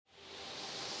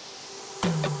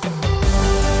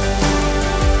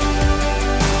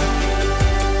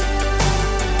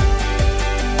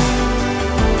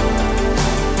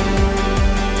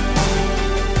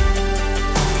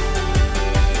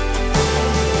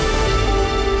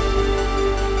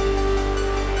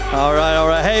All right, all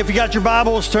right. Hey, if you got your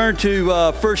Bibles, turn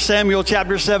to 1 Samuel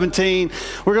chapter 17.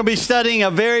 We're going to be studying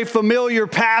a very familiar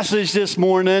passage this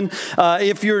morning.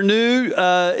 If you're new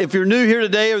here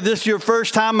today, or this is your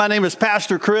first time, my name is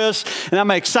Pastor Chris, and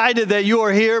I'm excited that you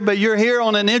are here. But you're here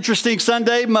on an interesting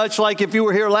Sunday, much like if you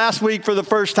were here last week for the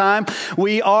first time.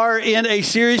 We are in a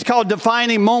series called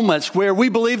Defining Moments, where we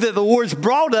believe that the Lord's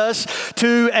brought us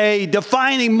to a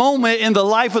defining moment in the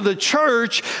life of the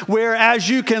church, where, as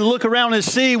you can look around and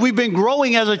see, we've been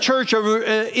growing as a church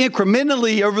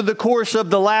incrementally over the course of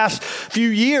the last few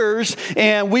years,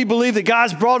 and we believe that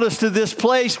God's brought us to this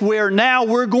place where now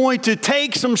we're going to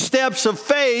take some steps of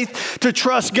faith to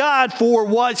trust God for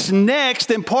what's next,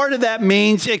 and part of that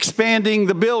means expanding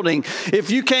the building.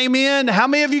 If you came in, how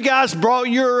many of you guys brought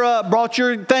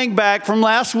your thing back from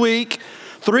last week?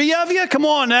 3 of you? Come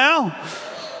on now.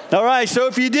 All right, so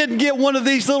if you didn't get one of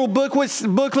these little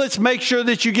booklets, make sure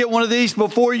that you get one of these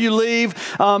before you leave.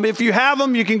 If you have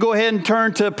them, you can go ahead and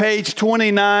turn to page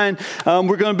 29.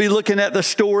 We're going to be looking at the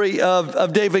story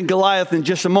of David and Goliath in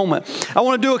just a moment. I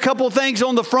want to do a couple of things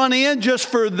on the front end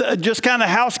just kind of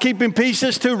housekeeping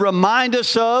pieces to remind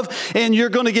us of, and you're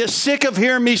going to get sick of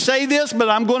hearing me say this, but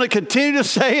I'm going to continue to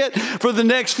say it for the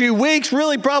next few weeks,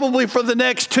 really probably for the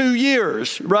next 2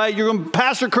 years, right? You're going to,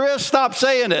 Pastor Chris, stop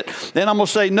saying it, and I'm going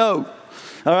to say no.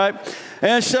 All right.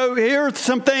 And so here are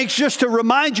some things just to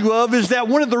remind you of, is that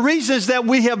one of the reasons that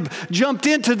we have jumped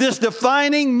into this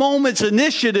Defining Moments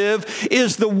initiative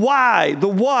is the why, the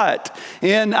what.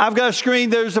 And I've got a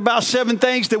screen. There's about 7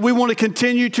 things that we want to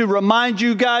continue to remind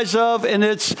you guys of. And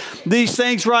it's these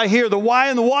things right here. The why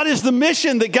and the what is the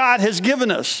mission that God has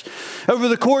given us. Over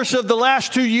the course of the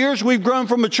last 2 years, we've grown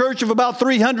from a church of about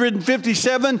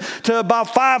 357 to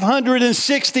about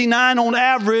 569 on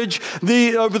average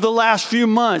over the last few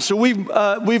months. So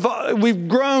we've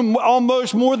grown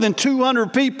almost more than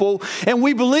 200 people, and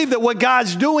we believe that what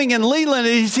God's doing in Leland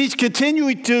is He's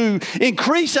continuing to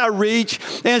increase our reach.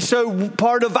 And so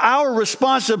part of our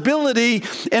responsibility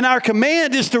and our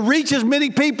command is to reach as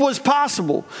many people as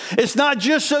possible. It's not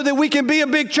just so that we can be a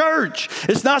big church.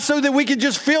 It's not so that we can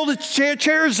just fill the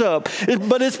chairs up,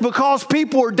 but it's because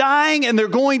people are dying and they're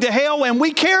going to hell, and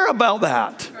we care about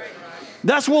that.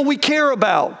 That's what we care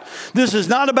about. This is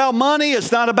not about money.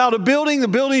 It's not about a building. The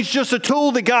building is just a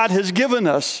tool that God has given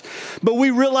us. But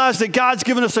we realize that God's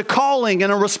given us a calling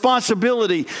and a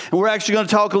responsibility. And we're actually going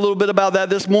to talk a little bit about that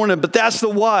this morning. But that's the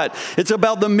what. It's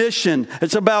about the mission.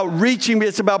 It's about reaching.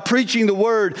 It's about preaching the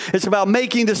word. It's about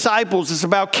making disciples. It's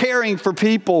about caring for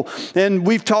people. And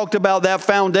we've talked about that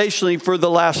foundationally for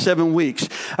the last 7 weeks.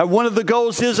 One of the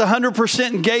goals is 100%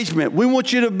 engagement. We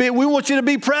want you to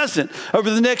be present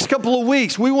over the next couple of weeks.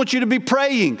 We want you to be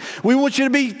praying. We want you to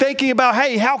be thinking about,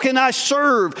 hey, how can I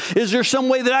serve? Is there some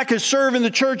way that I could serve in the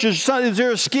church? Is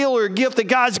there a skill or a gift that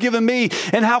God's given me?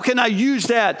 And how can I use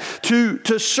that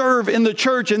to serve in the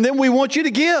church? And then we want you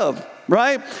to give.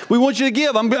 Right? We want you to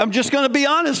give. I'm just going to be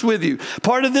honest with you.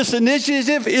 Part of this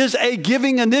initiative is a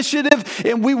giving initiative,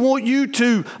 and we want you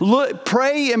to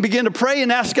pray and begin to pray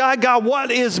and ask God, what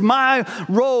is my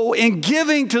role in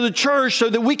giving to the church so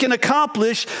that we can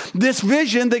accomplish this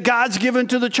vision that God's given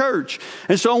to the church?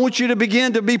 And so I want you to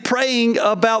begin to be praying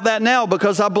about that now,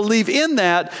 because I believe in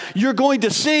that you're going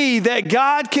to see that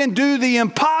God can do the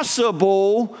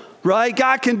impossible. Right?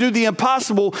 God can do the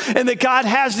impossible, and that God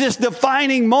has this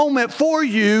defining moment for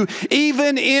you,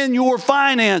 even in your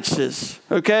finances.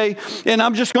 Okay? And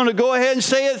I'm just going to go ahead and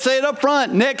say it up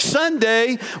front. Next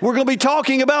Sunday, we're going to be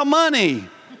talking about money.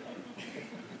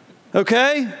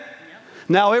 Okay?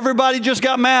 Now, everybody just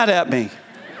got mad at me.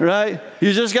 Right?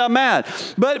 You just got mad.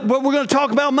 But we're going to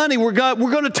talk about money. We're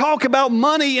going to talk about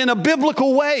money in a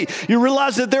biblical way. You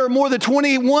realize that there are more than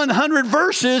 2,100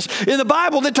 verses in the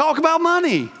Bible that talk about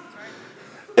money.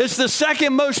 It's the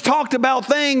second most talked about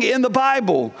thing in the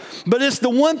Bible, but it's the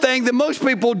one thing that most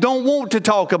people don't want to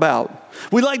talk about.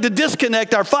 We like to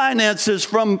disconnect our finances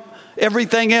from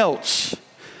everything else,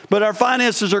 but our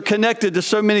finances are connected to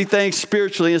so many things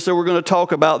spiritually, and so we're going to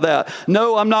talk about that.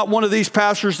 No, I'm not one of these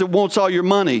pastors that wants all your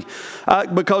money,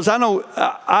 because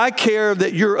I care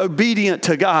that you're obedient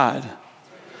to God.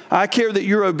 I care that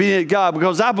you're obedient to God,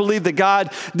 because I believe that God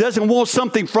doesn't want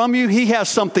something from you. He has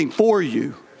something for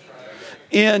you.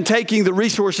 In taking the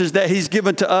resources that He's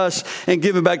given to us and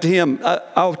giving back to Him.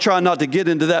 I'll try not to get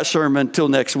into that sermon until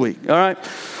next week, all right?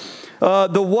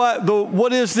 What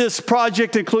does this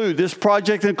project include? This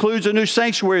project includes a new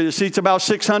sanctuary that seats about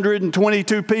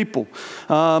 622 people.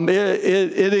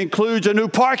 It includes a new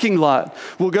parking lot.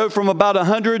 We'll go from about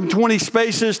 120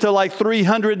 spaces to like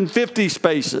 350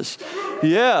 spaces.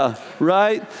 Yeah,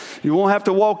 right? You won't have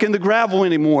to walk in the gravel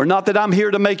anymore. Not that I'm here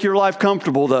to make your life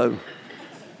comfortable, though.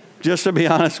 Just to be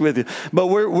honest with you. But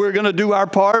we're going to do our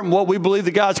part and what we believe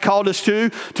that God's called us to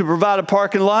provide a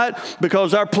parking lot,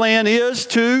 because our plan is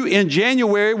in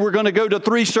January, we're going to go to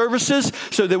 3 services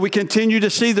so that we continue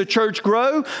to see the church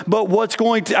grow. But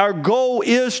our goal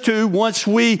is once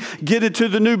we get into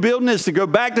the new building, is to go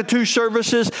back to 2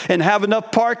 services and have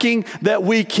enough parking that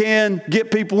we can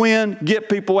get people in, get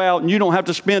people out, and you don't have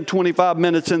to spend 25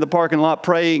 minutes in the parking lot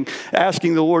praying,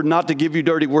 asking the Lord not to give you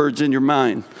dirty words in your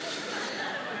mind.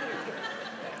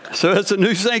 So it's a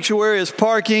new sanctuary, it's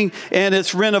parking, and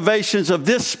it's renovations of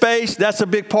this space. That's a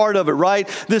big part of it, right?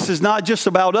 This is not just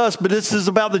about us, but this is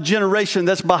about the generation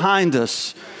that's behind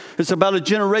us. It's about a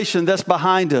generation that's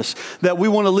behind us, that we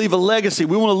want to leave a legacy.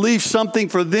 We want to leave something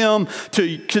for them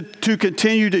to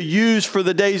continue to use for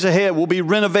the days ahead. We'll be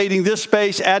renovating this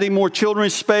space, adding more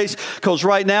children's space, because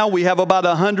right now we have about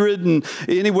 100 and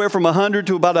anywhere from 100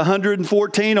 to about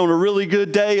 114 on a really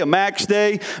good day, a max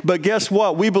day. But guess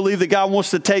what? We believe that God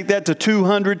wants to take that to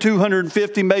 200,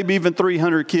 250, maybe even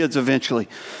 300 kids eventually.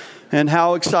 And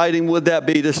how exciting would that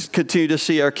be to continue to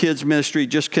see our kids' ministry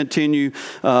just continue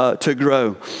to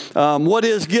grow?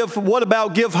 What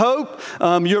about Give Hope?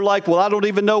 You're like, well, I don't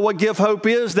even know what Give Hope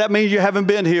is. That means you haven't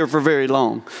been here for very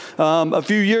long. A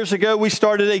few years ago, we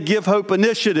started a Give Hope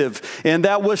initiative, and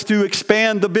that was to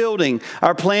expand the building.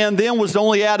 Our plan then was to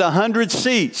only add 100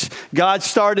 seats. God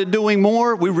started doing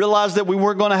more. We realized that we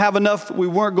weren't going to have enough. We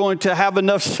weren't going to have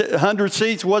enough. 100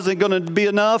 seats wasn't going to be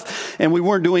enough, and we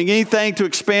weren't doing anything to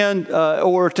expand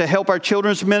or to help our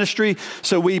children's ministry.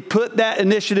 So we put that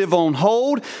initiative on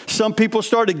hold. Some people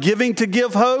started giving to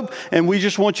Give Hope, and we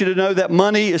just want you to know that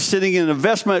money is sitting in an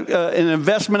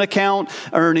investment account,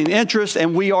 earning interest,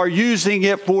 and we are using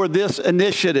it for this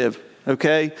initiative.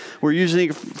 Okay, we're using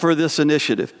it for this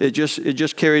initiative. It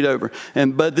just carried over,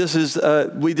 but this is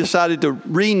we decided to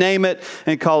rename it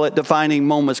and call it Defining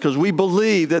Moments, because we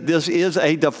believe that this is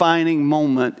a defining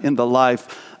moment in the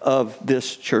life of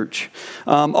this church.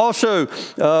 Also,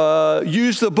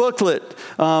 use the booklet.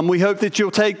 We hope that you'll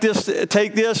take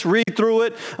this, read through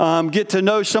it, get to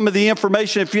know some of the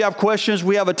information. If you have questions,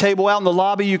 we have a table out in the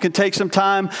lobby. You can take some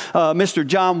time. Mr.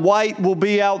 John White will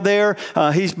be out there.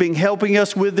 He's been helping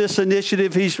us with this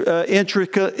initiative. He's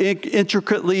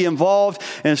intricately involved.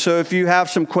 And so if you have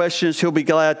some questions, he'll be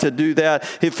glad to do that.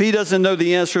 If he doesn't know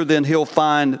the answer, then he'll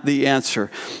find the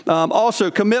answer. Also,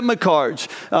 commitment cards.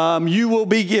 You will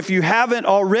be, if you haven't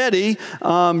already,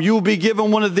 you will be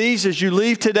given one of these as you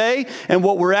leave today. And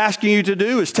what we're asking you to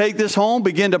do is take this home,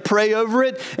 begin to pray over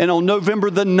it. And on November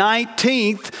the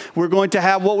 19th, we're going to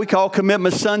have what we call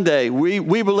Commitment Sunday. We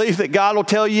believe that God will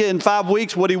tell you in 5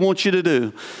 weeks what he wants you to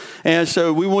do. And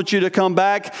so we want you to come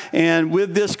back and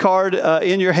with this card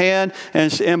in your hand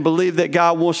and believe that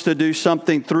God wants to do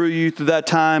something through you through that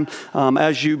time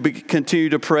as you continue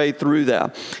to pray through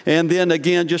that. And then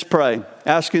again, just pray,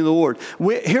 asking the Lord.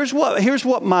 Here's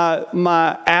what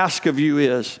my ask of you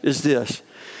is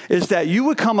that you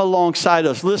would come alongside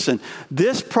us. Listen,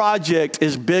 this project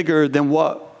is bigger than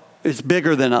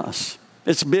us.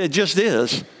 It just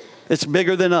is. It's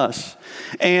bigger than us.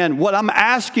 And what I'm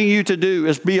asking you to do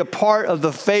is be a part of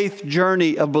the faith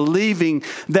journey of believing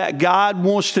that God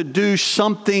wants to do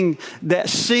something that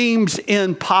seems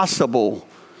impossible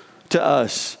to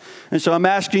us. And so I'm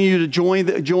asking you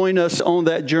to join us on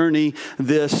that journey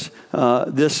this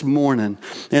morning.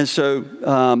 And so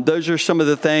those are some of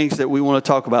the things that we want to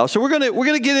talk about. So we're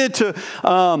gonna get into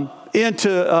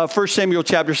 1 Samuel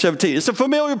chapter 17. It's a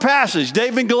familiar passage,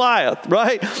 David and Goliath,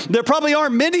 right? There probably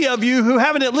aren't many of you who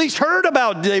haven't at least heard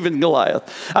about David and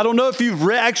Goliath. I don't know if you've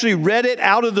actually read it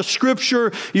out of the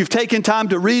scripture. You've taken time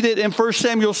to read it in 1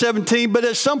 Samuel 17, but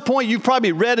at some point you've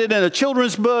probably read it in a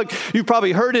children's book. You've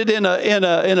probably heard it in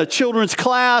a children's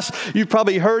class. You've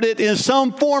probably heard it in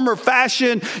some form or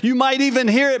fashion. You might even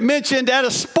hear it mentioned at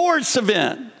a sports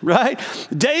event. Right?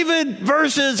 David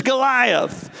versus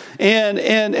Goliath.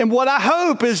 And what I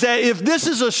hope is that if this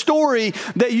is a story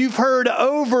that you've heard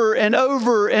over and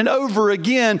over and over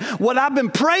again, what I've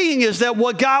been praying is that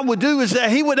what God would do is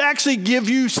that he would actually give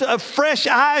you fresh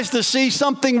eyes to see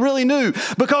something really new.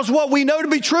 Because what we know to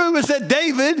be true is that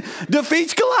David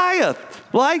defeats Goliath.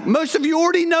 Like most of you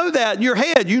already know that in your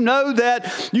head. You know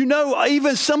that,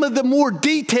 even some of the more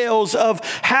details of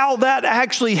how that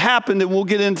actually happened. And we'll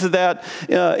get into that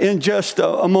in just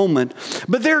a moment.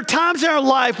 But there are times in our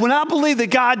life when I believe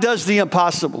that God does the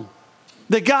impossible.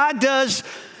 That God does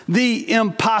the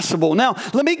impossible. Now,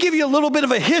 let me give you a little bit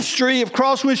of a history of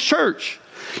Crosswinds Church.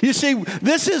 You see,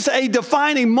 this is a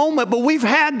defining moment, but we've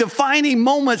had defining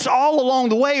moments all along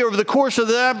the way over the course of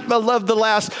the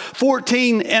last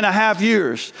 14 and a half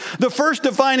years. The first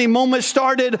defining moment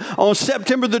started on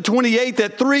September the 28th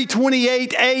at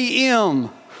 3:28 a.m.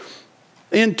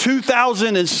 in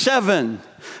 2007.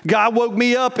 God woke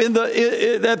me up at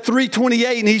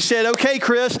 3:28 and he said, okay,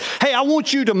 Chris, hey, I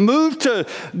want you to move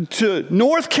to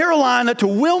North Carolina, to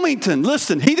Wilmington.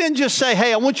 Listen, he didn't just say,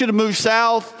 hey, I want you to move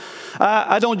south.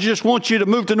 I don't just want you to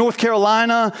move to North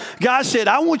Carolina. God said,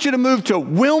 I want you to move to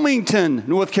Wilmington,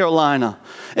 North Carolina.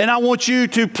 And I want you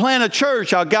to plant a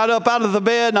church. I got up out of the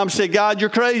bed and I said, God,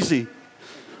 you're crazy.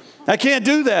 I can't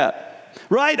do that.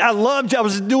 Right? I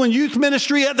was doing youth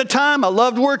ministry at the time. I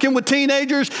loved working with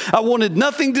teenagers. I wanted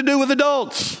nothing to do with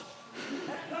adults.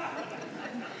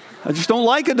 I just don't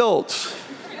like adults.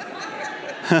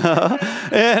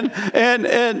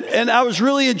 and I was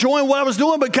really enjoying what I was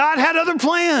doing, but God had other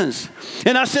plans.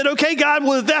 And I said, okay, God,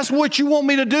 well, if that's what you want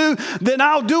me to do, then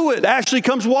I'll do it. Ashley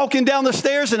comes walking down the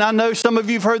stairs, and I know some of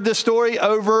you have heard this story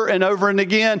over and over and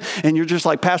again, and you're just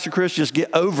like, Pastor Chris, just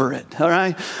get over it, all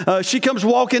right? She comes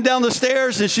walking down the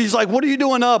stairs, and she's like, what are you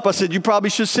doing up? I said, you probably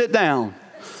should sit down.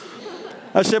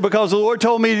 I said, because the Lord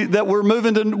told me that we're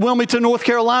moving to Wilmington, North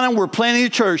Carolina, and we're planting a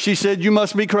church. She said, you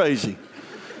must be crazy.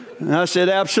 And I said,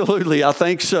 absolutely, I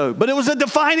think so. But it was a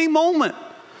defining moment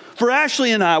for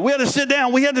Ashley and I. We had to sit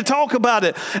down. We had to talk about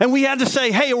it. And we had to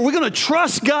say, hey, are we going to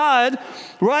trust God,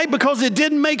 right? Because it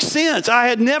didn't make sense. I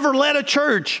had never led a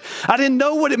church. I didn't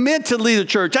know what it meant to lead a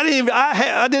church.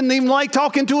 I didn't even like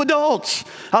talking to adults.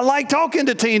 I liked talking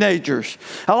to teenagers.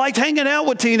 I liked hanging out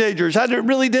with teenagers. I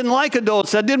really didn't like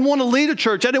adults. I didn't want to lead a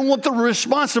church. I didn't want the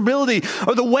responsibility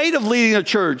or the weight of leading a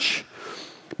church.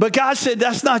 But God said,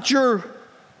 that's not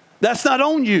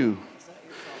on you.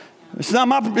 It's not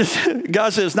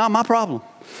God said, it's not my problem.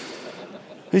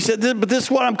 He said, but this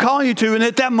is what I'm calling you to. And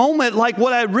at that moment, like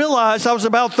what I realized, I was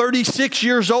about 36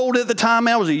 years old at the time.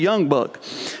 I was a young buck.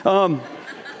 And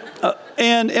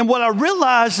what I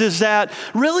realized is that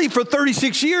really for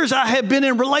 36 years, I had been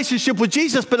in relationship with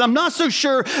Jesus, but I'm not so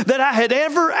sure that I had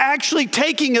ever actually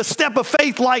taken a step of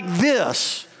faith like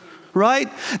this. Right?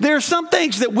 There are some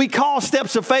things that we call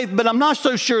steps of faith, but I'm not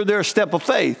so sure they're a step of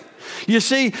faith. You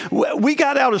see, we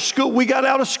got out of school,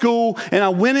 and I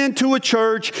went into a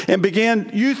church and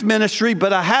began youth ministry,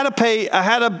 but I had a paycheck.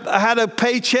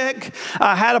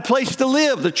 I had a place to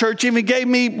live. The church even gave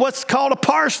me what's called a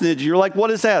parsonage. You're like,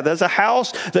 what is that? That's a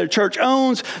house that the church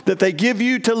owns that they give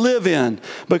you to live in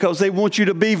because they want you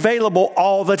to be available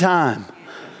all the time.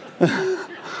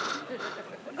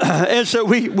 And so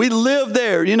we lived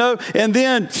there, and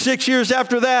then 6 years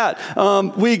after that,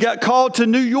 we got called to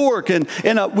New York and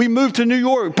we moved to New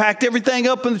York, packed everything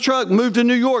up in the truck, moved to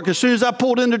New York. As soon as I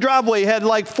pulled in the driveway, had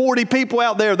like 40 people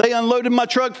out there. They unloaded my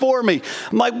truck for me.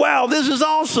 I'm like, wow, this is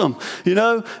awesome.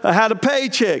 I had a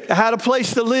paycheck. I had a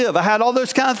place to live. I had all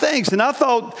those kind of things. And I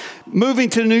thought moving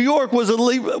to New York was a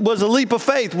leap of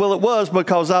faith. Well, it was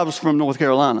because I was from North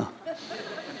Carolina.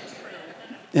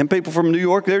 And people from New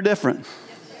York, they're different.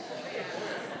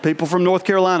 People from North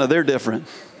Carolina, they're different,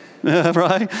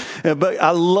 right? But I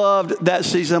loved that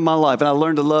season of my life, and I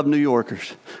learned to love New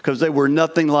Yorkers because they were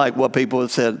nothing like what people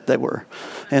had said they were.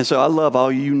 And so I love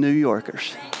all you New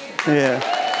Yorkers. Yeah.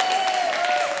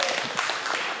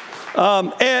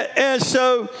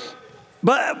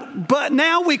 But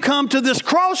now we come to this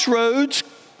crossroads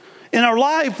in our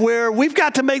life where we've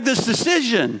got to make this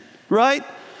decision, right?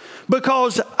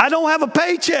 Because I don't have a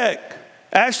paycheck.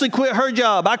 Ashley quit her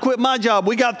job. I quit my job.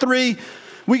 We got three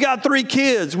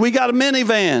kids. We got a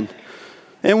minivan,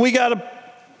 and we got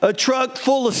a truck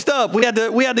full of stuff. We had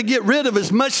to get rid of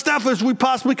as much stuff as we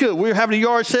possibly could. We were having a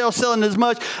yard sale, selling as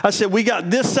much. I said, we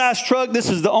got this size truck. This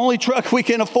is the only truck we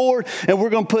can afford, and we're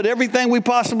going to put everything we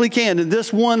possibly can in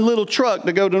this one little truck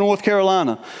to go to North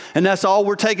Carolina. And that's all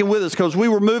we're taking with us because we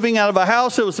were moving out of a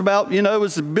house. It was about, it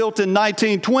was built in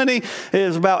 1920. It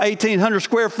was about 1,800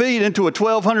 square feet into a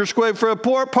 1,200 square foot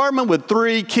apartment with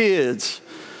 3 kids.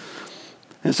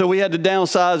 And so we had to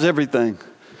downsize everything.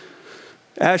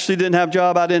 Ashley didn't have a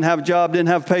job. I didn't have a job, didn't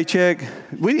have a paycheck.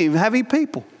 We didn't even have any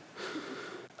people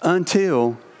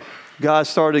until God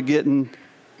started getting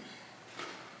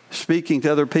speaking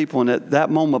to other people. And at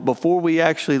that moment, before we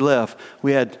actually left,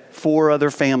 we had 4 other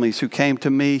families who came to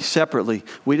me separately.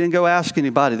 We didn't go ask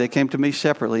anybody. They came to me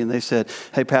separately, and they said,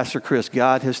 hey, Pastor Chris,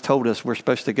 God has told us we're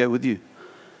supposed to go with you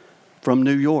from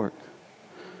New York.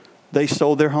 They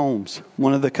sold their homes.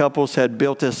 One of the couples had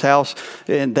built this house,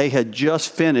 and they had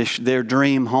just finished their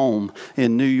dream home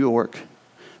in New York.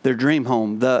 Their dream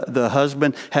home. The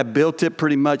husband had built it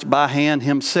pretty much by hand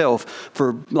himself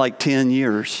for like 10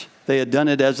 years. They had done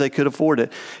it as they could afford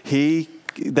it.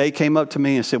 They came up to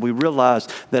me and said, we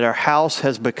realized that our house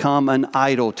has become an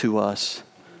idol to us.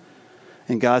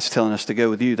 And God's telling us to go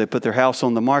with you. They put their house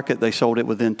on the market. They sold it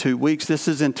within 2 weeks. This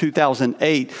is in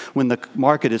 2008 when the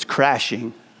market is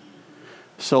crashing.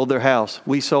 Sold their house.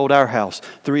 We sold our house.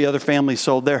 3 other families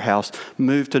sold their house,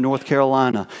 moved to North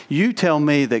Carolina. You tell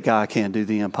me that God can't do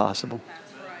the impossible.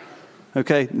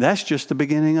 Okay, that's just the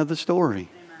beginning of the story.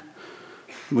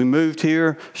 We moved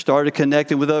here, started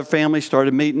connecting with other families,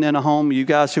 started meeting in a home. You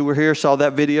guys who were here saw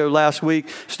that video last week.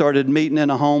 Started meeting in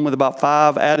a home with about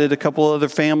 5, added a couple other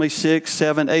families, 6,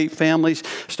 7, 8 families.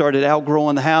 Started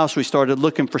outgrowing the house. We started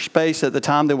looking for space. At the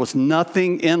time, there was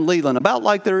nothing in Leland, about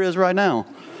like there is right now.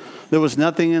 There was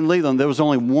nothing in Leland. There was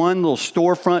only one little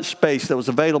storefront space that was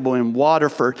available in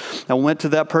Waterford. I went to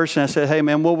that person. I said, hey,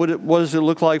 man, what does it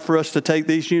look like for us to take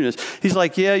these units? He's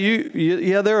like, yeah,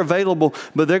 they're available,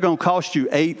 but they're going to cost you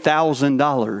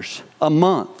 $8,000 a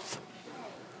month.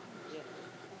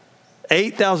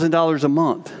 $8,000 a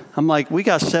month. I'm like, we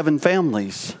got 7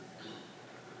 families.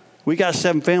 We got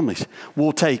 7 families.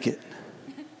 We'll take it.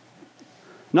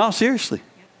 No, seriously.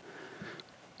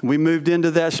 We moved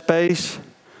into that space.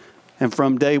 And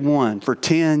from day one, for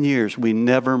 10 years, we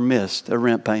never missed a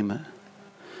rent payment.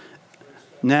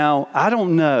 Now, I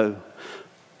don't know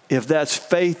if that's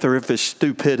faith or if it's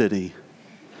stupidity.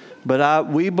 But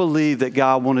we believe that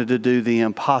God wanted to do the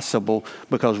impossible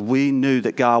because we knew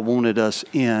that God wanted us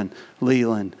in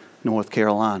Leland, North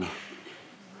Carolina.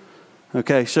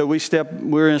 Okay, so we're in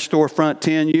a storefront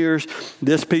 10 years.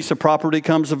 This piece of property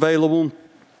comes available.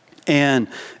 And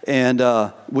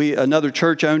another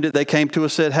church owned it. They came to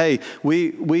us and said, hey,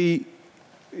 you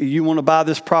want to buy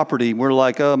this property? We're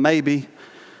like, maybe.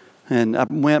 And I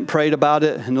went and prayed about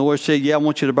it. And the Lord said, yeah, I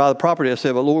want you to buy the property. I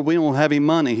said, but Lord, we don't have any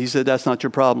money. He said, that's not your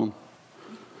problem.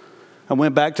 I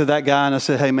went back to that guy and I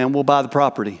said, hey, man, we'll buy the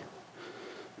property.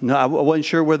 No, I wasn't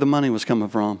sure where the money was coming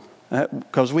from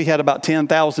because we had about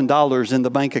 $10,000 in the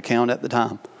bank account at the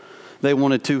time. They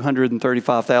wanted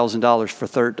 $235,000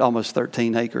 for almost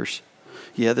 13 acres.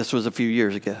 Yeah, this was a few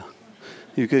years ago.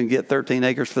 You couldn't get 13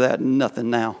 acres for that,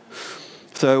 nothing now.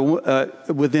 So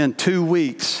within 2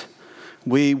 weeks,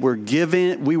 we were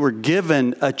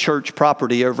given a church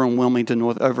property over in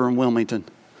Wilmington.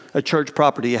 A church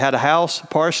property. It had a house, a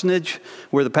parsonage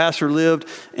where the pastor lived,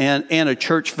 and a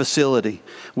church facility.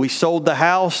 We sold the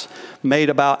house, made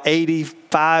about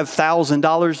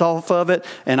 $85,000 off of it,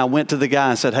 and I went to the guy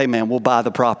and said, hey, man, we'll buy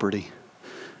the property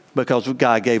because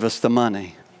God gave us the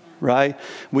money, right?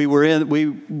 We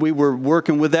were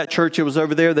working with that church that was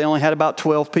over there. They only had about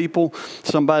 12 people.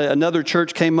 Another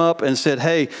church came up and said,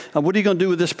 hey, what are you going to do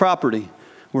with this property?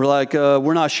 We're like,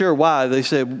 we're not sure why. They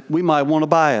said, we might want to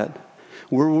buy it.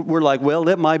 We're like, well,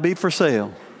 it might be for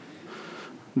sale.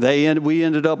 We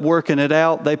ended up working it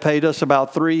out. They paid us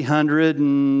about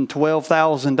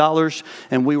 $312,000,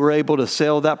 and we were able to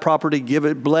sell that property,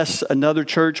 bless another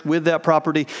church with that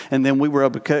property, and then we were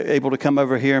able to come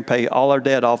over here and pay all our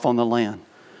debt off on the land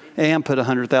and put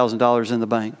 $100,000 in the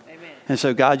bank. And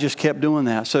so God just kept doing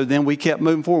that. So then we kept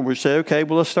moving forward. We said, okay,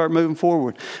 well, let's start moving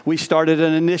forward. We started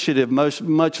an initiative,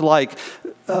 much like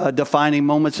Defining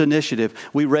Moments Initiative.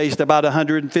 We raised about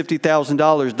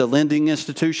 $150,000. The lending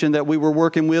institution that we were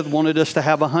working with wanted us to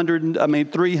have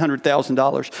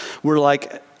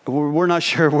 $300,000. We're not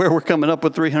sure where we're coming up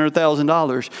with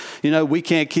 $300,000. We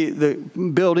can't keep the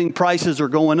building prices are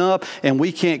going up, and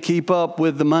we can't keep up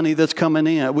with the money that's coming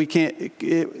in.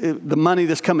 The money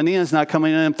that's coming in is not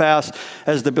coming in fast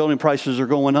as the building prices are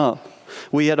going up.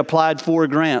 We had applied for a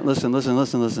grant. Listen.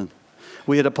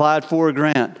 We had applied for a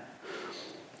grant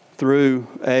through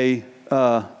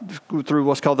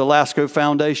what's called the Lasco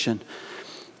Foundation,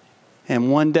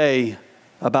 and one day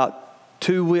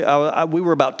we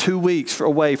were about 2 weeks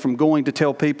away from going to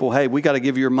tell people, hey, we got to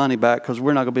give you your money back because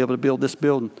we're not going to be able to build this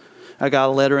building. I got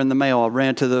a letter in the mail. I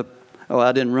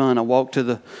didn't run. I walked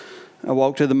to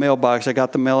the mailbox. I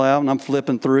got the mail out, and I'm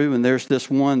flipping through, and there's this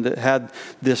one that had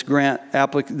this grant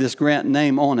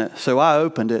name on it. So I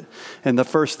opened it, and the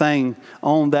first thing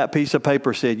on that piece of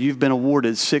paper said, you've been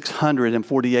awarded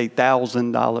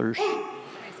 $648,000.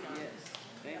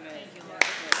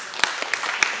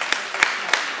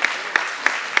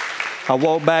 I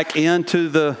walked back into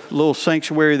the little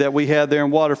sanctuary that we had there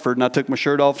in Waterford, and I took my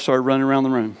shirt off and started running around the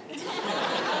room.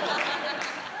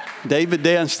 David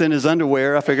danced in his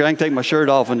underwear. I figured I can take my shirt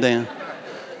off and dance.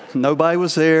 Nobody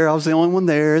was there. I was the only one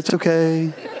there. It's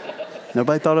okay.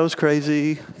 Nobody thought I was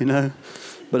crazy, you know.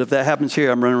 But if that happens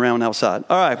here, I'm running around outside.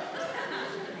 All right.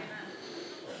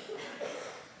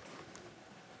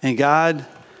 And God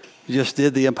just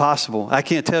did the impossible. I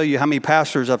can't tell you how many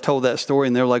pastors I've told that story,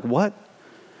 and they're like, what?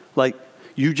 Like,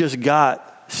 you just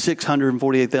got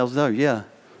 $648,000. Yeah,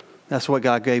 that's what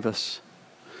God gave us.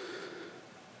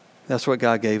 That's what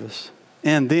God gave us.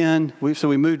 And then,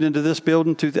 we moved into this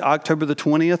building to October the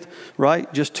 20th,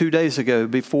 right? Just 2 days ago,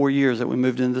 it'd be 4 years that we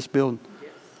moved into this building.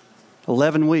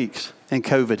 11 weeks, and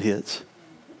COVID hits.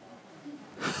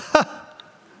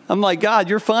 I'm like, God,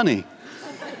 you're funny.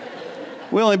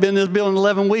 We only been in this building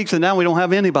 11 weeks, and now we don't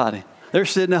have anybody. They're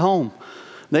sitting at home.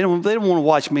 They don't want to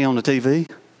watch me on the TV.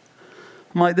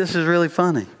 I'm like, this is really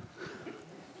funny.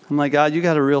 I'm like, God, you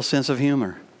got a real sense of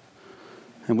humor.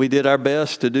 And we did our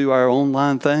best to do our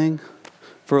online thing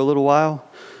for a little while.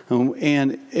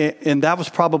 And that was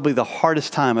probably the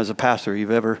hardest time as a pastor you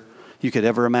could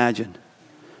ever imagine.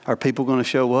 Are people going to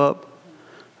show up?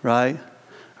 Right?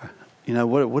 You know,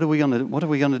 what are we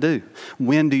going to do?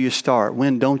 When do you start?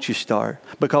 When don't you start?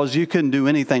 Because you couldn't do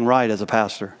anything right as a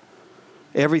pastor.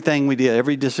 Everything we did,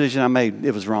 every decision I made,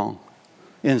 it was wrong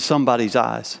in somebody's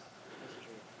eyes.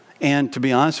 And to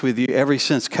be honest with you, ever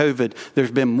since COVID, there's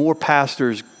been more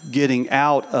pastors getting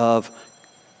out of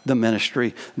the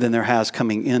ministry than there has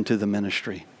coming into the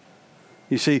ministry.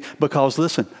 You see, because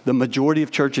listen, the majority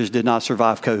of churches did not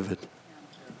survive COVID.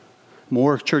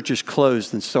 More churches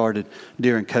closed than started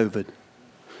during COVID.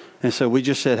 And so we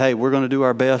just said, hey, we're going to do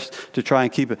our best to try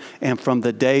and keep it. And from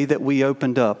the day that we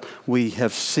opened up, we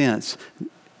have since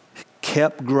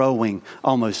kept growing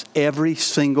almost every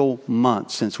single month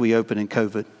since we opened in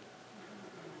COVID.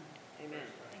 Amen.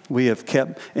 We have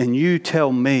kept, and you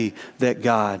tell me that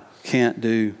God can't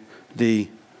do the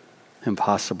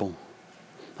impossible.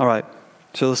 All right,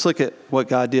 so let's look at what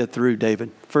God did through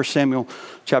David. 1 Samuel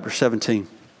chapter 17.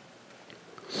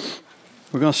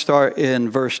 We're going to start in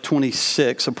verse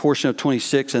 26, a portion of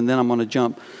 26, and then I'm going to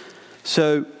jump.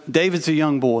 So David's a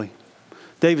young boy.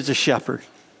 David's a shepherd.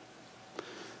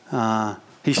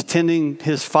 He's tending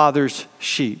his father's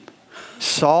sheep.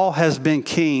 Saul has been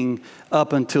king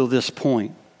up until this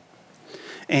point.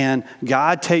 And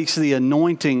God takes the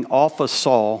anointing off of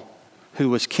Saul, who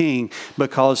was king,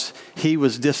 because he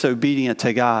was disobedient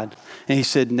to God. And he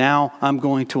said, now I'm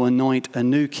going to anoint a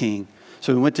new king.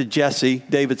 So we went to Jesse,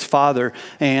 David's father,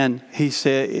 and he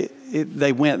said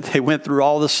they went through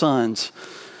all the sons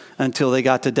until they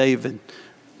got to David.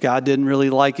 God didn't really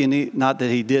like any, not that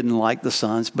he didn't like the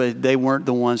sons, but they weren't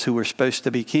the ones who were supposed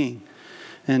to be king.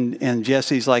 And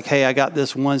Jesse's like, hey, I got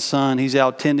this one son. He's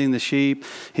out tending the sheep.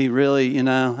 He really,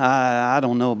 I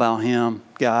don't know about him,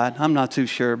 God. I'm not too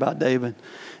sure about David.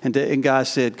 And God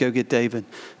said, go get David.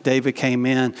 David came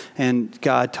in, and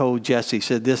God told Jesse,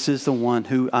 said, this is the one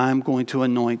who I'm going to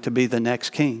anoint to be the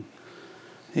next king.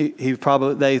 They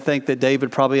think that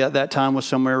David probably at that time was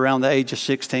somewhere around the age of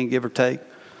 16, give or take.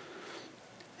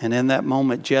 And in that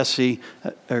moment,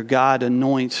 God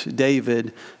anoints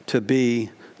David to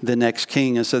be the next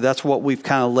king. And so that's what we've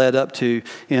kind of led up to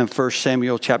in 1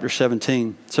 Samuel chapter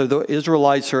 17. So the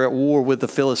Israelites are at war with the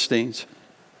Philistines.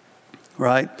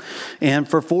 Right? And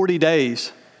for 40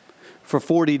 days,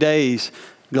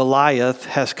 Goliath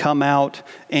has come out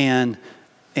and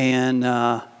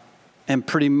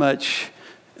pretty much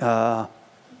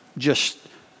just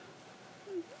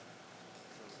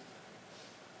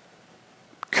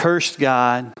cursed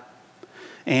God.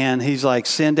 And he's like,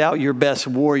 send out your best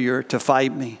warrior to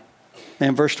fight me.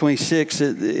 And verse 26,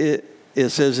 it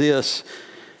says this,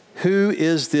 who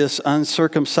is this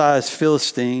uncircumcised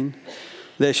Philistine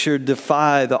that should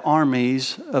defy the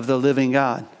armies of the living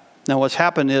God? Now what's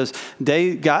happened is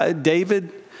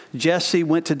Jesse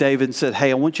went to David and said,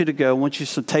 hey, I want you to go. I want you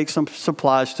to take some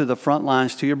supplies to the front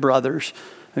lines to your brothers.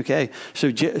 Okay,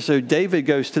 so David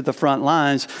goes to the front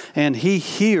lines, and he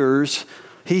hears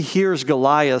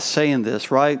Goliath saying this,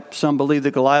 right? Some believe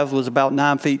that Goliath was about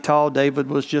 9 feet tall. David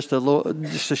was just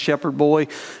a shepherd boy.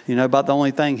 About the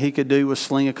only thing he could do was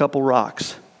sling a couple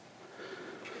rocks.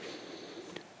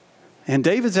 And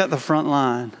David's at the front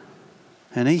line,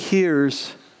 and he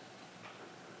hears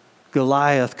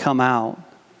Goliath come out.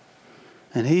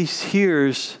 And he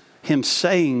hears him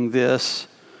saying this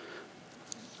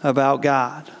about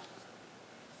God.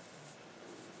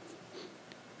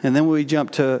 And then we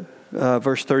jump to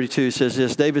verse 32. It says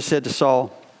this, David said to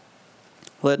Saul,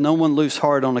 let no one lose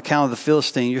heart on account of the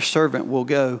Philistine. Your servant will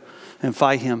go and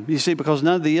fight him. You see, because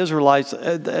none of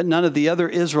the other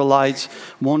Israelites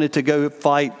wanted to go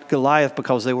fight Goliath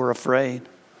because they were afraid.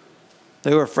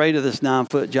 They were afraid of this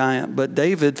 9-foot giant, but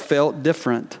David felt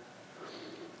different.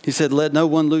 He said, let no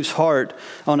one lose heart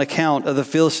on account of the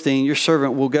Philistine. Your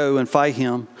servant will go and fight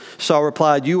him. Saul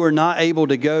replied, you are not able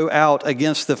to go out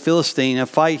against the Philistine and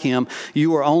fight him.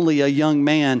 You are only a young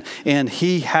man, and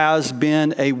he has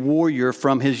been a warrior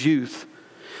from his youth.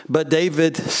 But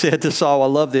David said to Saul, I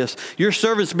love this, your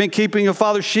servant's been keeping your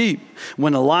father's sheep.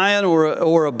 When a lion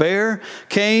or a bear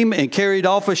came and carried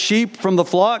off a sheep from the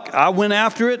flock, I went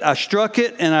after it, I struck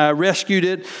it, and I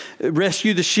rescued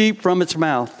the sheep from its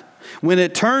mouth. When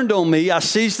it turned on me, I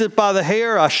seized it by the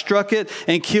hair, I struck it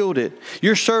and killed it.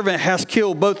 Your servant has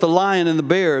killed both the lion and the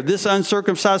bear. This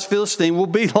uncircumcised Philistine will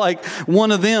be like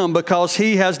one of them because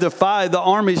he has defied the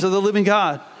armies of the living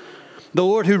God. The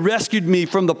Lord who rescued me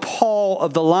from the paw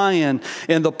of the lion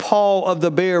and the paw of the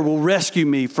bear will rescue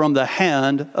me from the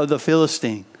hand of the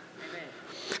Philistine.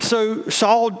 So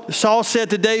Saul said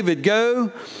to David,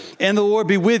 go and the Lord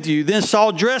be with you. Then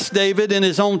Saul dressed David in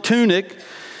his own tunic.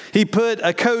 He put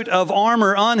a coat of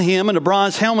armor on him and a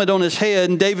bronze helmet on his head.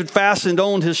 And David fastened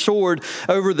on his sword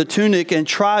over the tunic and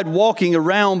tried walking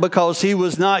around because he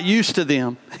was not used to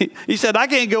them. He said, I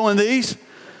can't go in these.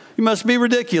 You must be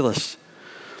ridiculous.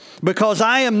 Because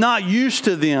I am not used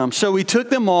to them. So he took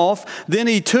them off. Then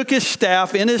he took his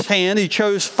staff in his hand. He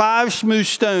chose 5 smooth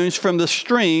stones from the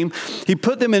stream. He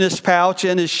put them in his pouch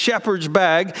and his shepherd's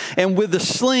bag. And with the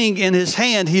sling in his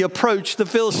hand, he approached the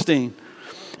Philistine.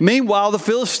 Meanwhile, the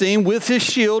Philistine, with his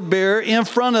shield bearer in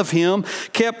front of him,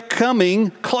 kept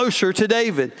coming closer to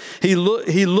David. He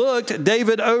looked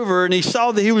David over, and he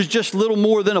saw that he was just little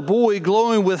more than a boy,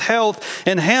 glowing with health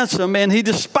and handsome, and he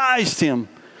despised him.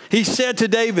 He said to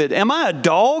David, am I a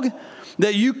dog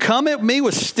that you come at me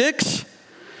with sticks?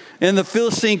 And the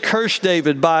Philistine cursed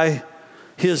David by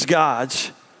his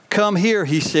gods. Come here,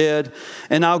 he said,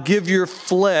 and I'll give your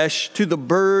flesh to the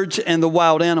birds and the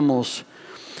wild animals.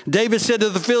 David said to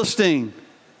the Philistine,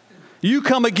 you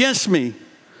come against me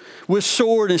with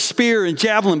sword and spear and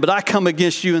javelin, but I come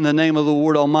against you in the name of the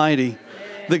Lord Almighty,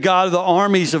 the God of the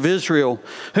armies of Israel,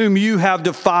 whom you have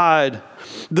defied.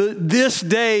 This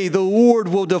day the Lord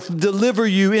will deliver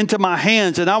you into my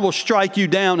hands, and I will strike you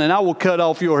down, and I will cut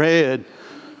off your head.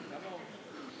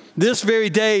 This very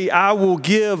day I will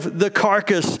give the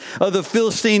carcass of the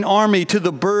Philistine army to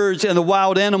the birds and the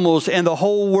wild animals, and the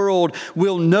whole world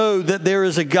will know that there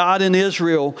is a God in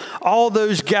Israel. All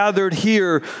those gathered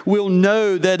here will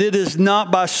know that it is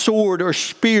not by sword or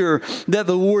spear that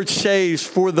the Lord saves,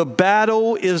 for the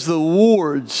battle is the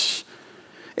Lord's,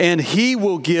 and he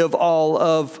will give all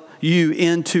of you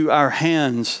into our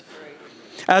hands.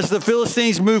 As the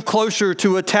Philistines moved closer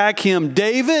to attack him,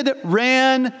 David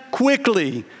ran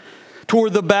quickly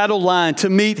toward the battle line to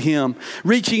meet him.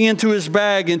 Reaching into his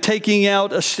bag and taking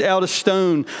out a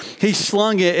stone, he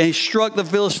slung it and struck the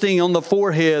Philistine on the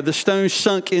forehead. The stone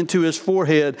sunk into his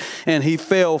forehead, and he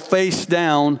fell face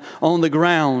down on the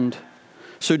ground.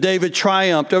 So David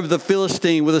triumphed over the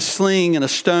Philistine with a sling and a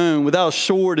stone, without a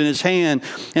sword in his hand,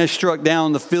 and struck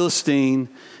down the Philistine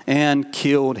and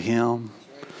killed him.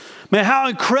 Man, how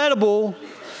incredible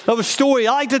of a story.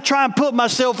 I like to try and put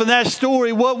myself in that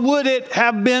story. What would it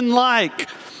have been like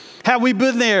had we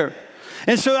been there?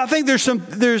 And so I think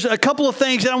there's a couple of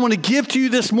things that I want to give to you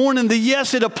this morning that,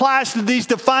 yes, it applies to these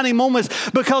defining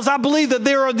moments, because I believe that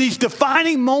there are these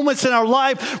defining moments in our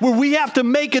life where we have to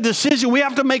make a decision. We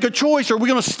have to make a choice. Are we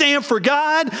going to stand for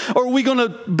God, or are we going to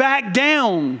back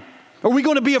down? Are we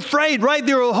going to be afraid, right?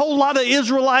 There are a whole lot of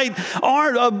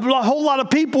a whole lot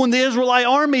of people in the Israelite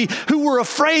army who were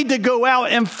afraid to go out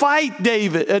and fight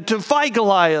to fight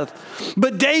Goliath.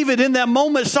 But David in that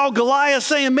moment saw Goliath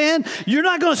saying, man, you're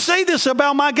not going to say this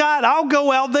about my God. I'll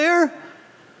go out there.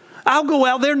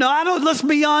 No, I don't. Let's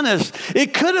be honest.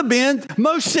 It could have been,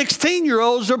 most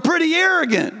 16-year-olds are pretty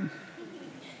arrogant.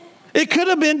 It could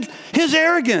have been his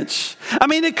arrogance. I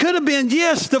mean, it could have been,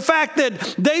 yes, the fact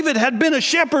that David had been a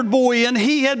shepherd boy, and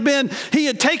he had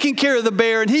taken care of the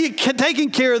bear, and he had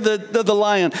taken care of the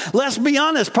lion. Let's be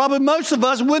honest, probably most of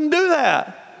us wouldn't do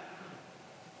that.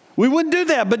 We wouldn't do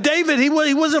that. But David, he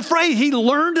was afraid. He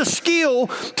learned a skill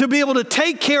to be able to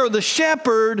take care of the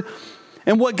shepherd,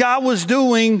 and what God was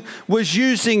doing was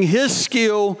using his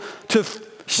skill to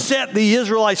set the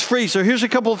Israelites free. So here's a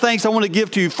couple of things I want to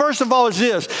give to you. First of all is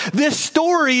this. This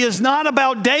story is not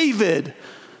about David.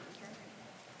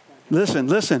 Listen.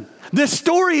 This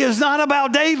story is not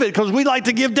about David, because we like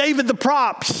to give David the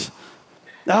props.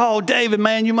 Oh, David,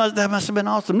 man, that must have been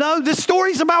awesome. No, this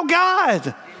story's about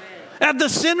God. At the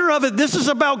center of it, this is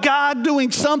about God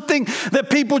doing something that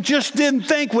people just didn't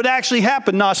think would actually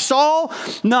happen. Not Saul,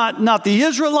 not the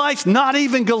Israelites, not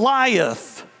even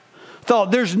Goliath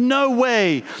thought there's no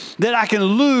way that I can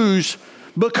lose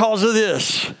because of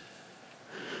this.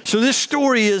 So this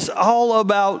story is all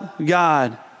about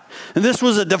God. And this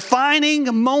was a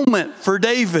defining moment for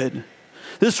David.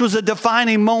 This was a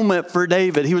defining moment for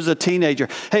David. He was a teenager.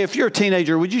 Hey, if you're a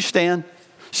teenager, would you stand?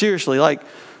 Seriously, like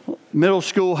middle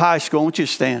school, high school, I want you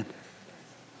to stand.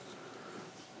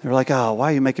 They're like, oh,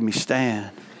 why are you making me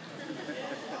stand?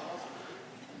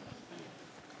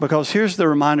 Because here's the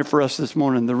reminder for us this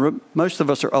morning. Most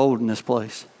of us are old in this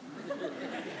place.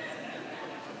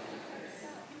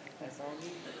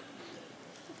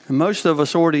 And most of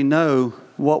us already know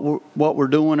what we're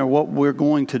doing or what we're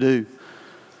going to do.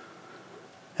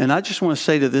 And I just want to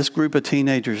say to this group of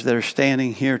teenagers that are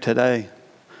standing here today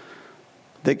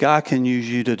that God can use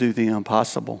you to do the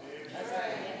impossible.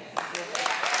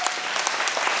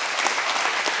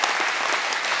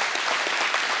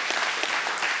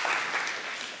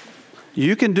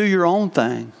 You can do your own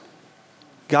thing.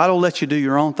 God will let you do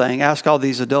your own thing. Ask all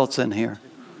these adults in here.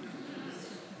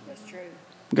 That's true.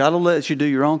 God will let you do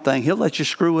your own thing. He'll let you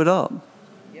screw it up.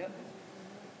 Yep.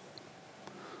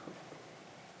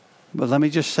 But let me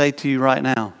just say to you right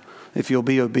now, if you'll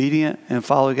be obedient and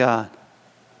follow God,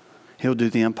 He'll do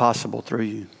the impossible through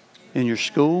you. In your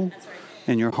school,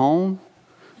 in your home,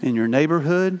 in your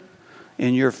neighborhood,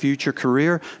 in your future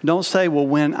career. Don't say, well,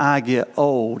 when I get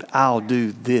old, I'll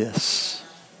do this.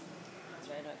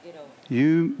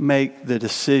 You make the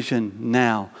decision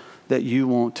now that you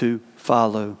want to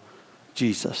follow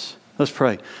Jesus. Let's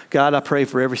pray. God, I pray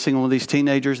for every single one of these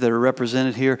teenagers that are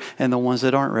represented here and the ones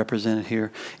that aren't represented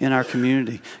here in our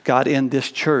community. God, in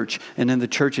this church and in the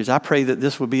churches, I pray that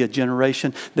this would be a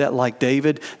generation that, like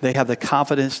David, they have the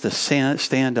confidence to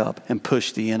stand up and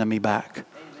push the enemy back. Amen.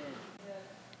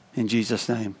 In Jesus'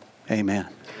 name, amen.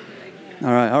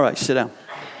 All right, sit down.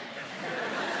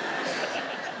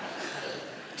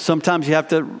 Sometimes you have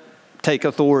to take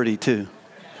authority too.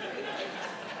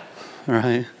 All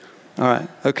right.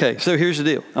 Okay, so here's the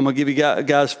deal. I'm going to give you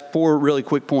guys 4 really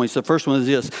quick points. The first one is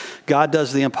this. God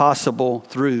does the impossible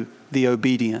through the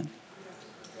obedient.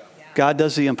 God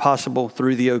does the impossible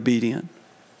through the obedient.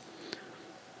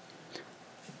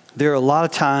 There are a lot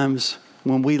of times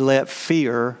when we let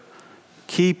fear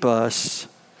keep us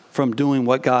from doing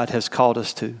what God has called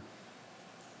us to.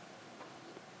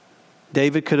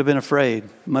 David could have been afraid,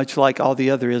 much like all the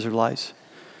other Israelites.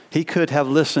 He could have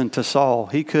listened to Saul.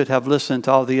 He could have listened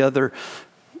to all the other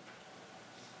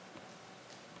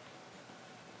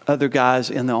guys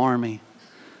in the army.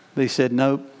 But he said,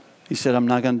 nope. He said, I'm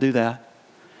not going to do that.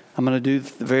 I'm going to do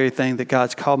the very thing that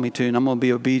God's called me to, and I'm going to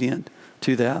be obedient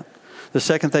to that. The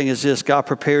second thing is this. God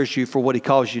prepares you for what He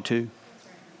calls you to.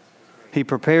 He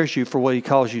prepares you for what He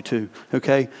calls you to.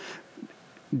 Okay?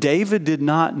 David did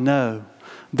not know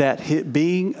that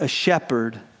being a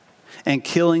shepherd and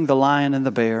killing the lion and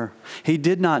the bear, he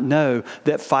did not know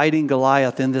that fighting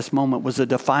Goliath in this moment was a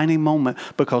defining moment,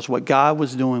 because what God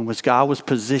was doing was God was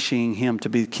positioning him to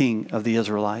be the king of the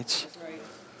Israelites. That's right.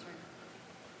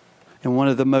 And one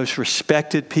of the most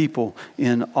respected people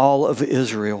in all of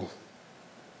Israel.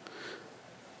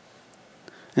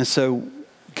 And so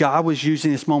God was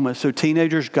using this moment. So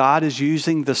teenagers, God is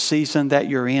using the season that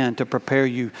you're in to prepare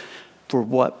you for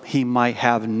what He might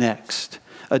have next.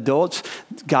 Adults,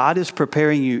 God is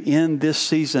preparing you in this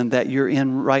season that you're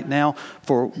in right now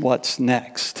for what's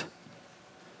next,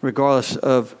 regardless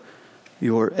of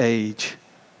your age.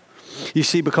 You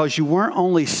see, because you weren't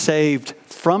only saved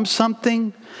from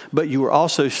something, but you were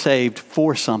also saved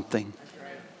for something.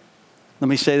 Let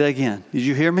me say that again. Did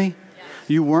you hear me?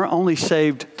 You weren't only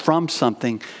saved from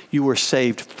something, you were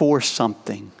saved for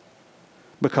something.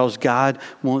 Because God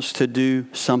wants to do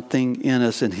something in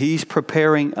us, and He's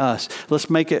preparing us. Let's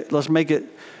make it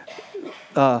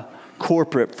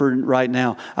corporate for right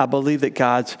now. I believe that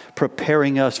God's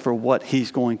preparing us for what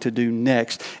He's going to do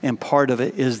next, and part of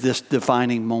it is this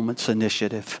Defining Moments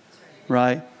initiative,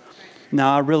 right?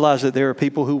 Now, I realize that there are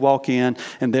people who walk in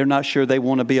and they're not sure they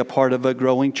want to be a part of a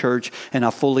growing church, and I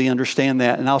fully understand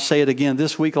that. And I'll say it again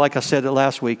this week like I said it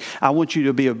last week. I want you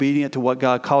to be obedient to what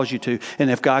God calls you to.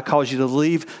 And if God calls you to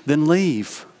leave, then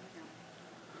leave.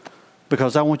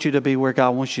 Because I want you to be where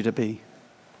God wants you to be.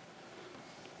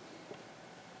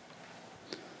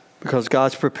 Because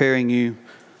God's preparing you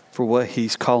for what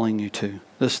He's calling you to.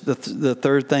 The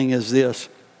third thing is this.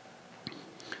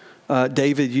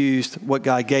 David used what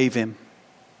God gave him.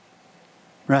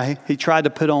 Right? He tried to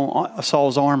put on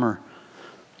Saul's armor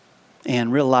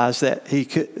and realized that he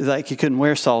couldn't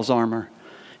wear Saul's armor.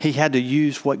 He had to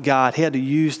use what God, he had to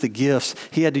use the gifts,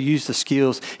 he had to use the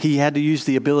skills, he had to use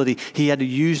the ability, he had to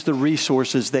use the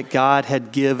resources that God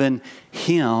had given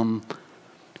him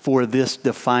for this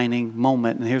defining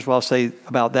moment. And here's what I'll say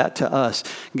about that to us.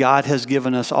 God has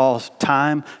given us all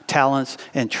time, talents,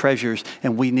 and treasures,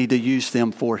 and we need to use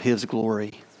them for his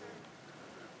glory.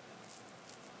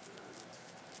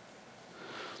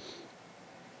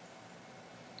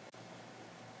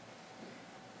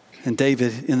 And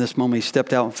David, in this moment, he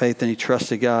stepped out in faith and he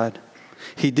trusted God.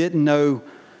 He didn't know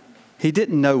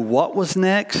what was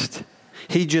next.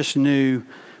 He just knew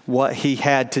what he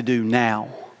had to do now.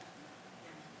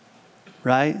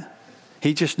 Right?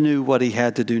 He just knew what he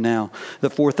had to do now.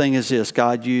 The fourth thing is this: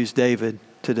 God used David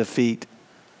to defeat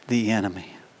the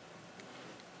enemy.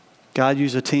 God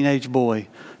used a teenage boy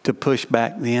to push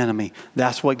back the enemy.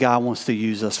 That's what God wants to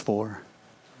use us for.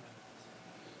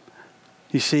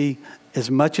 You see, as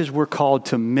much as we're called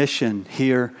to mission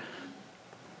here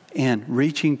and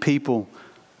reaching people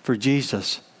for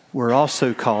Jesus, we're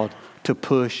also called to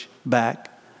push back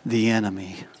the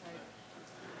enemy.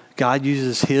 God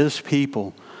uses his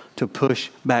people to push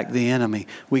back the enemy.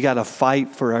 We got to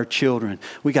fight for our children.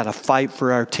 We got to fight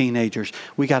for our teenagers.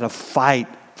 We got to fight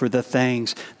for the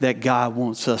things that God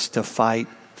wants us to fight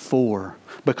for,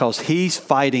 because he's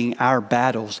fighting our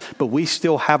battles, but we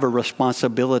still have a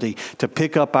responsibility to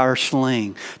pick up our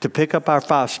sling, to pick up our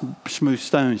 5 smooth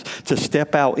stones, to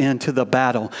step out into the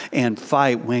battle and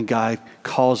fight when God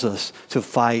calls us to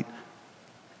fight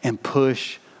and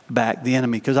push back the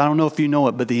enemy. Because I don't know if you know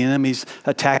it, but the enemy's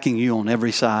attacking you on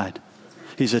every side.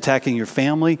 He's attacking your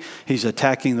family. He's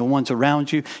attacking the ones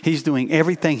around you. He's doing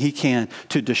everything he can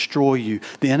to destroy you.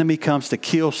 The enemy comes to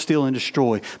kill, steal, and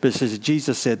destroy. But it says,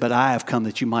 Jesus said, but I have come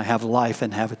that you might have life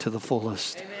and have it to the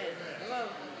fullest. Amen. Come on.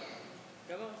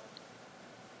 Come on.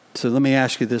 So let me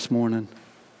ask you this morning.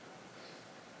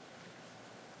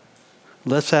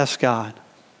 Let's ask God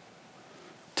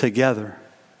together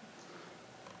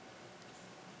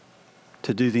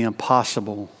to do the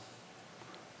impossible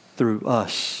through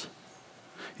us.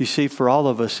 You see, for all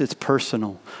of us, it's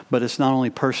personal. But it's not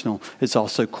only personal, it's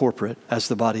also corporate as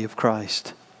the body of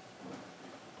Christ.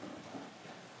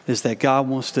 Is that God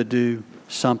wants to do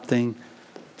something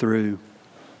through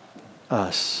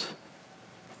us.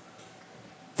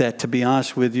 That, to be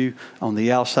honest with you, on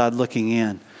the outside looking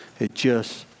in, it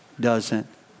just doesn't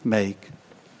make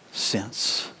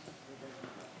sense.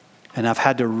 And I've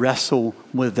had to wrestle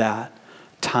with that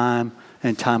time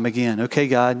and time again. Okay,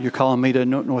 God, you're calling me to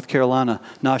North Carolina.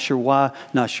 Not sure why,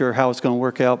 not sure how it's going to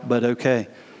work out, but okay.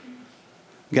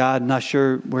 God, not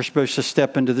sure we're supposed to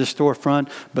step into this storefront,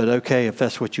 but okay, if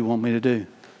that's what you want me to do.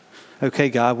 Okay,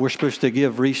 God, we're supposed to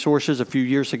give resources. A few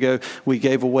years ago, we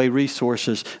gave away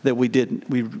resources that we didn't.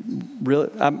 We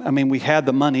had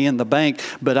the money in the bank,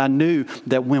 but I knew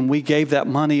that when we gave that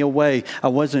money away, I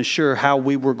wasn't sure how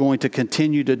we were going to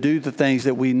continue to do the things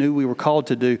that we knew we were called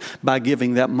to do by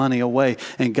giving that money away.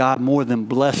 And God more than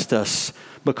blessed us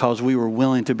because we were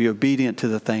willing to be obedient to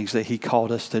the things that he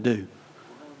called us to do.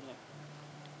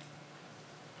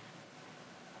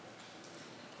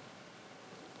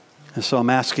 And so I'm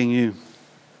asking you,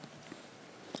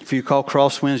 if you call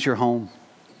Crosswinds your home,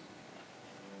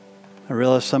 I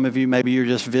realize some of you, maybe you're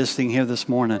just visiting here this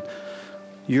morning.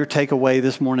 Your takeaway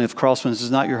this morning, if Crosswinds is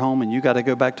not your home and you got to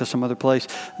go back to some other place,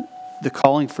 the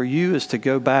calling for you is to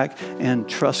go back and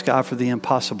trust God for the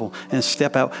impossible and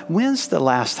step out. When's the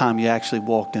last time you actually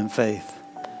walked in faith?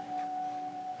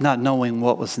 Not knowing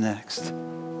what was next.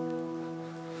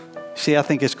 See, I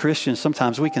think as Christians,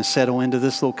 sometimes we can settle into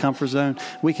this little comfort zone.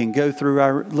 We can go through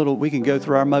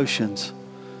our motions.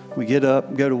 We get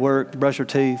up, go to work, brush our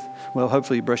teeth. Well,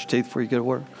 hopefully you brush your teeth before you go to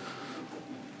work.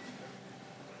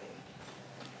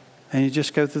 And you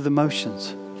just go through the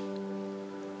motions.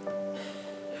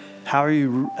 How are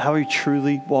you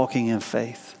truly walking in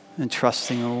faith and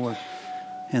trusting the Lord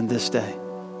in this day?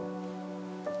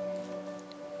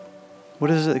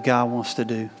 What is it that God wants to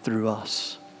do through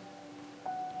us?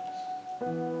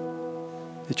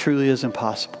 It truly is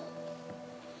impossible.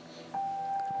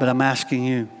 But I'm asking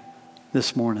you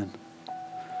this morning,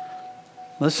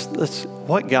 let's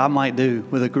what God might do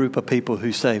with a group of people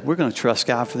who say, we're going to trust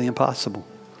God for the impossible.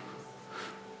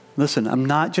 Listen, I'm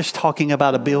not just talking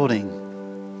about a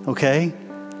building, okay?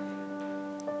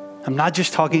 I'm not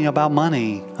just talking about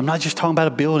money. I'm not just talking about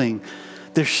a building.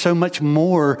 There's so much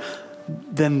more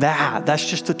than that. That's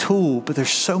just a tool, but there's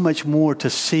so much more to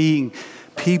seeing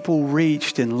people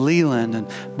reached in Leland and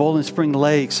Bowling Spring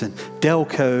Lakes and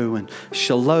Delco and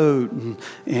Charlotte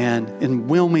and in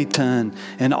Wilmington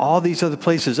and all these other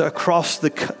places across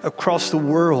the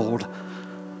world.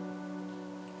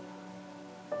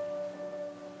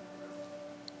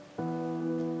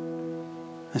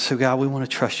 And so, God, we want to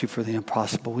trust you for the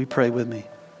impossible. We pray with me.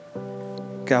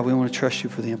 God, we want to trust you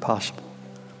for the impossible.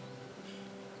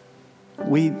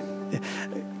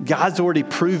 God's already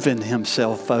proven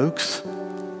himself, folks.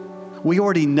 We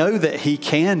already know that he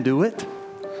can do it.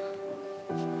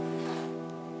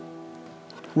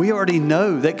 We already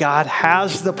know that God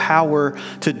has the power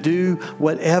to do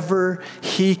whatever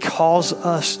he calls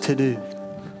us to do.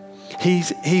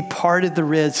 He parted the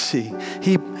Red Sea.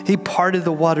 He parted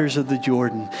the waters of the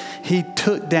Jordan. He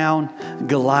took down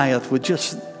Goliath with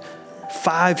just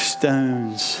 5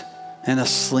 stones and a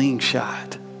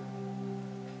slingshot.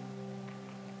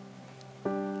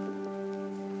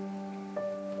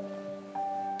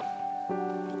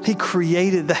 He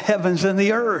created the heavens and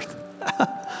the earth.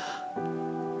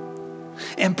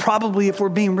 And probably, if we're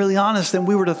being really honest, and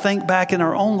we were to think back in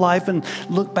our own life and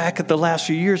look back at the last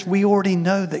few years, we already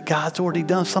know that God's already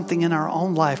done something in our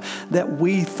own life that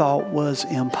we thought was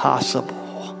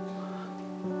impossible.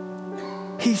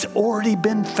 He's already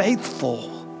been faithful.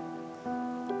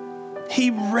 He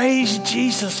raised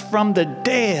Jesus from the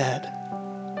dead.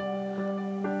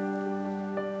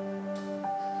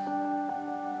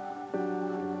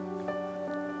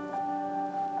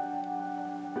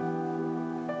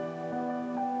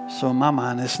 So in my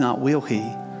mind, it's not will he,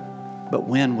 but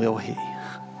when will he?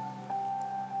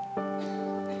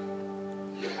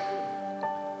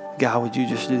 God, would you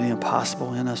just do the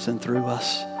impossible in us and through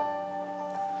us?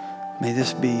 May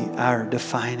this be our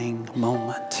defining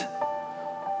moment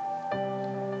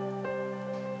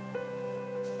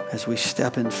as we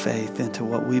step in faith into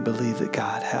what we believe that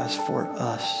God has for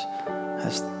us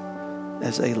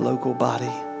as a local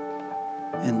body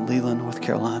in Leland, North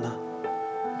Carolina.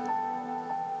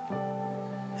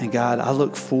 And God, I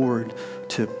look forward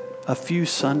to a few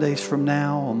Sundays from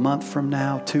now, a month from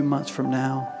now, 2 months from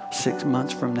now, 6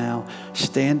 months from now,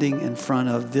 standing in front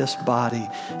of this body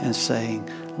and saying,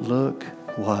 look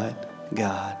what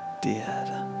God did.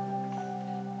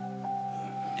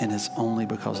 And it's only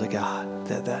because of God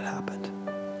that happened.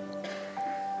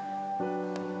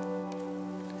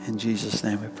 In Jesus'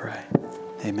 name we pray.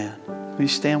 Amen. Will you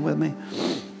stand with me?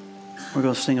 We're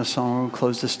going to sing a song. We're going to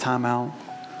close this time out.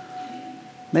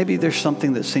 Maybe there's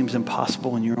something that seems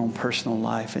impossible in your own personal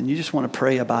life, and you just want to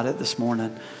pray about it this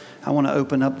morning. I want to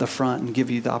open up the front and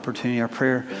give you the opportunity. Our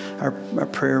prayer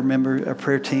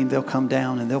team, they'll come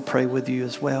down and they'll pray with you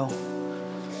as well.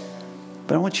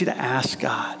 But I want you to ask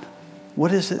God,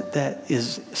 what is it that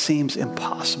seems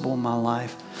impossible in my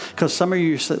life? Because some of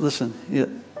you say, listen,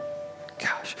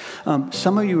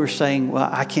 some of you are saying, well,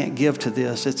 I can't give to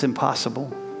this. It's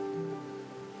impossible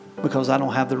because I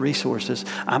don't have the resources.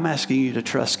 I'm asking you to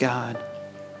trust God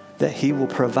that he will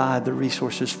provide the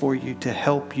resources for you to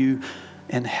help you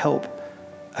and help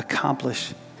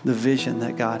accomplish the vision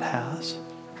that God has.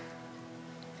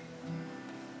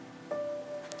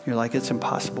 You're like, it's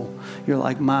impossible. You're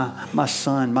like, my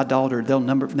son, my daughter, they'll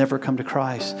never come to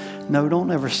Christ. No, don't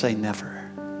ever say never.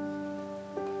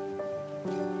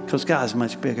 Because God's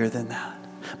much bigger than that.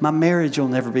 My marriage will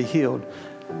never be healed.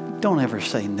 Don't ever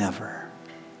say never.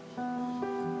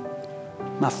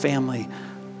 My family,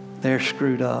 they're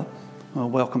screwed up. Well,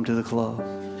 welcome to the club.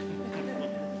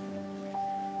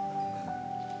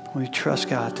 We trust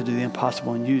God to do the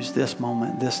impossible and use this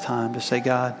moment, this time to say,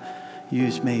 God,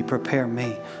 use me, prepare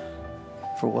me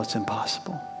for what's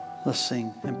impossible. Let's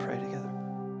sing and pray together.